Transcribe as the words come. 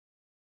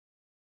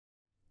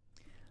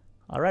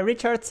Alright,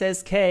 Richard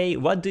says, Kei,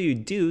 what do you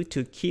do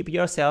to keep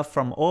yourself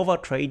from over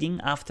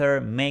trading after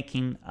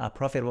making a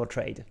profitable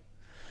trade?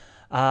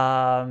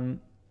 I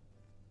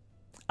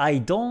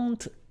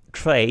don't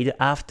trade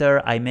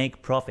after I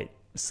make profit,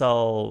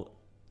 so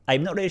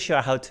I'm not really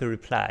sure how to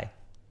reply.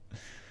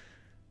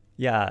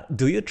 Yeah,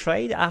 do you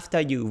trade after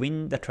you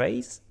win the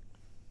trades?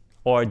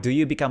 Or do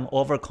you become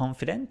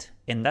overconfident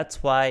and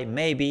that's why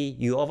maybe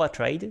you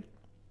overtrade?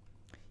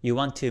 You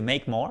want to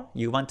make more?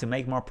 You want to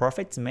make more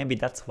profits? Maybe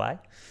that's why.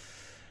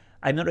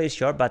 I'm not really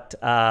sure, but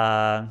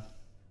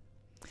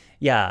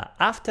yeah,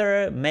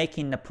 after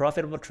making a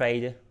profitable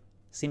trade,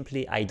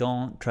 simply I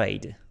don't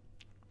trade.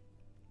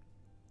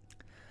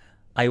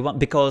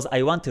 Because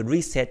I want to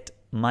reset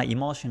my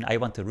emotion, I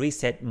want to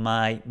reset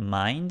my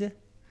mind.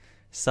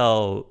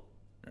 So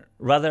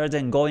rather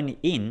than going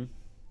in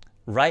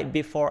right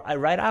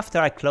after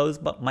I close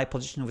my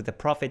position with a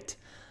profit,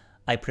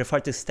 I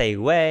prefer to stay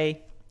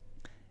away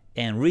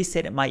and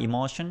reset my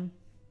emotion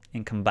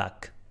and come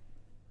back.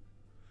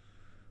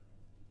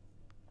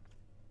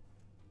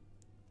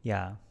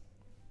 Yeah.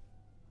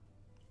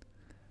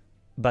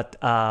 But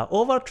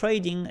over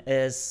trading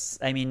is,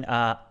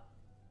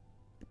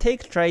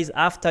 take trades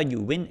after you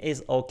win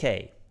is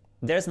okay.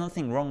 There's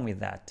nothing wrong with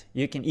that.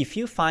 You can, if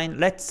you find,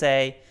 let's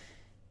say,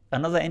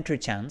 another entry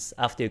chance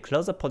after you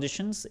close the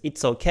positions,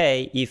 it's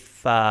okay.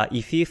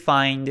 If you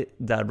find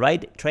the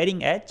right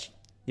trading edge,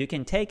 you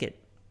can take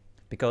it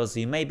because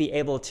you may be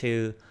able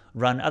to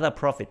run other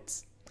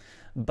profits.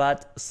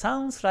 But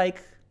sounds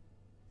like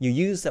you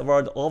use the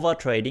word over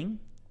trading,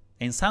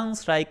 and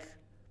sounds like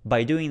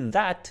by doing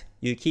that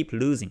you keep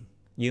losing.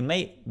 You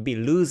may be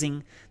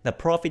losing the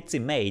profits you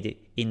made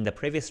in the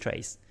previous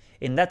trades,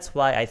 and that's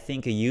why I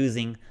think you're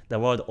using the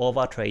word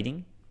over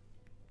trading.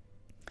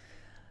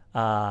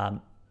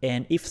 And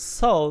if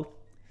so,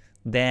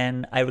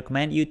 then I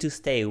recommend you to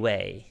stay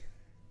away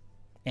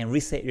and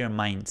reset your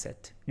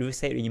mindset,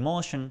 reset your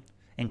emotion,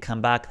 and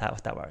come back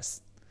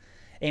afterwards.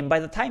 And by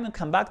the time you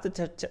come back to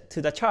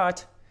the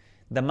chart,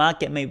 the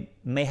market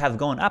may have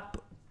gone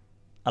up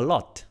a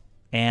lot,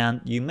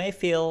 and you may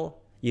feel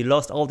you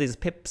lost all these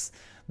pips,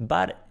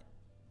 but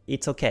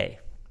it's okay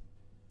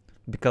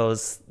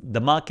because the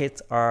markets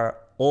are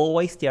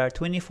always there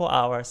 24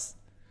 hours.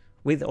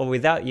 With or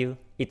without you,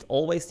 it's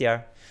always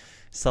there.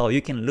 So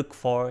you can look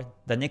for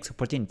the next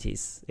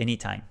opportunities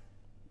anytime.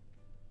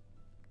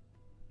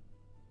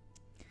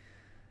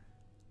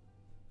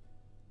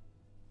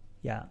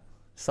 Yeah,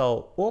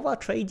 so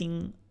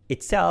overtrading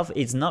itself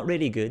is not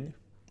really good.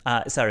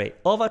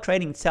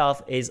 Overtrading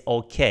itself is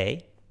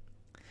okay.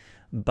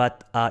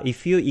 But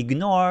if you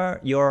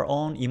ignore your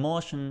own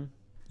emotion,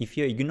 if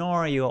you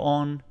ignore your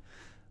own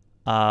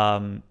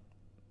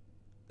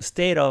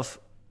state of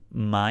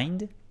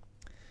mind,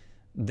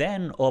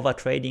 then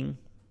overtrading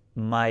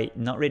might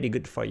not really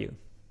good for you.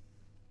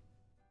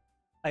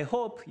 I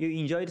hope you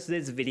enjoyed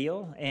today's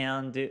video,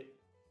 and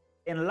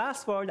in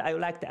last word I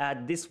would like to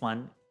add this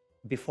one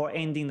before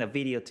ending the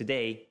video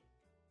today,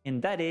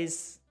 and that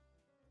is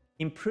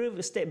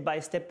improve step by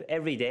step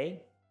every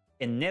day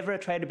and never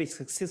try to be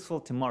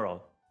successful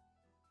tomorrow.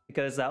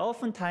 Because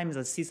oftentimes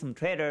I see some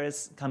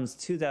traders comes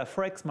to the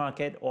Forex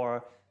market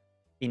or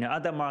in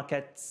other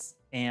markets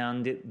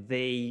and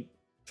they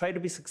try to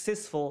be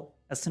successful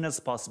as soon as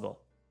possible.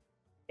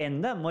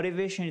 And that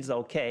motivation is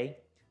okay,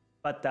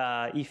 but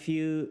if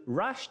you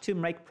rush to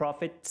make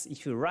profits,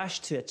 if you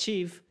rush to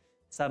achieve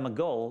some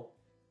goal,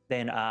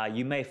 then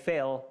you may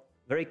fail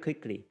very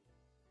quickly.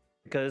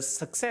 Because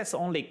success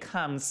only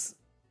comes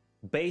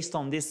based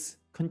on this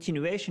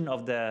continuation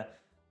of the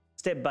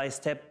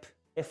step-by-step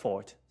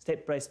effort,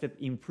 step-by-step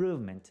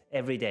improvement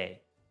every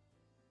day.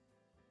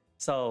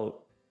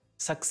 So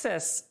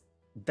success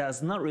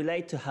does not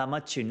relate to how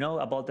much you know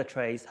about the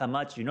trades, how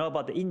much you know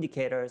about the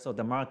indicators or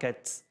the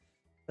markets.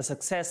 The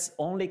success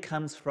only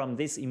comes from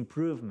this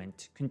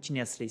improvement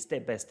continuously,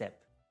 step by step.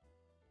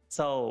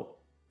 So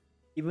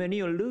even when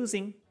you're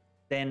losing,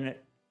 then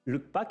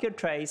look back your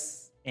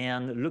trades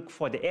and look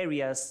for the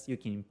areas you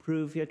can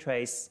improve your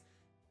trades.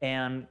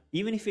 And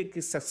even if it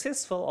is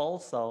successful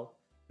also,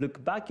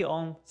 look back your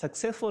own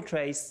successful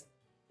trades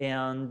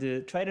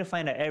and try to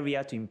find an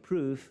area to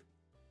improve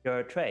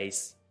your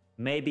trades.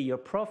 Maybe your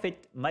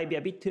profit might be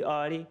a bit too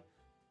early,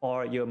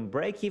 or your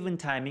break-even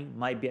timing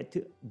might be a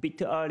bit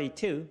too early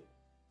too,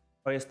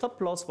 or your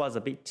stop loss was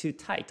a bit too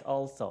tight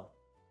also.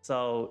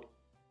 So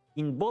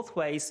in both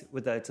ways,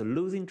 whether it's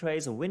losing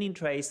trades or winning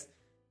trades,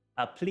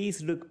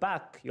 please look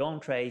back your own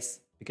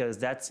trades, because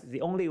that's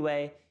the only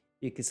way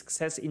you can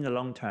success in the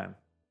long term.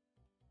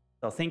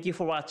 So thank you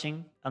for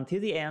watching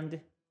until the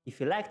end. If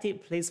you liked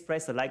it, please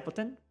press the like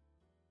button,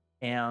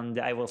 and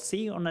I will see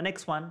you on the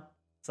next one.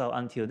 So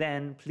until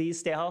then, please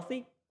stay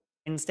healthy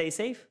and stay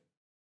safe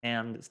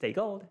and stay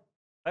gold.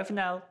 Bye for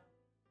now.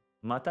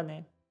 Mata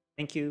ne.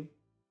 Thank you.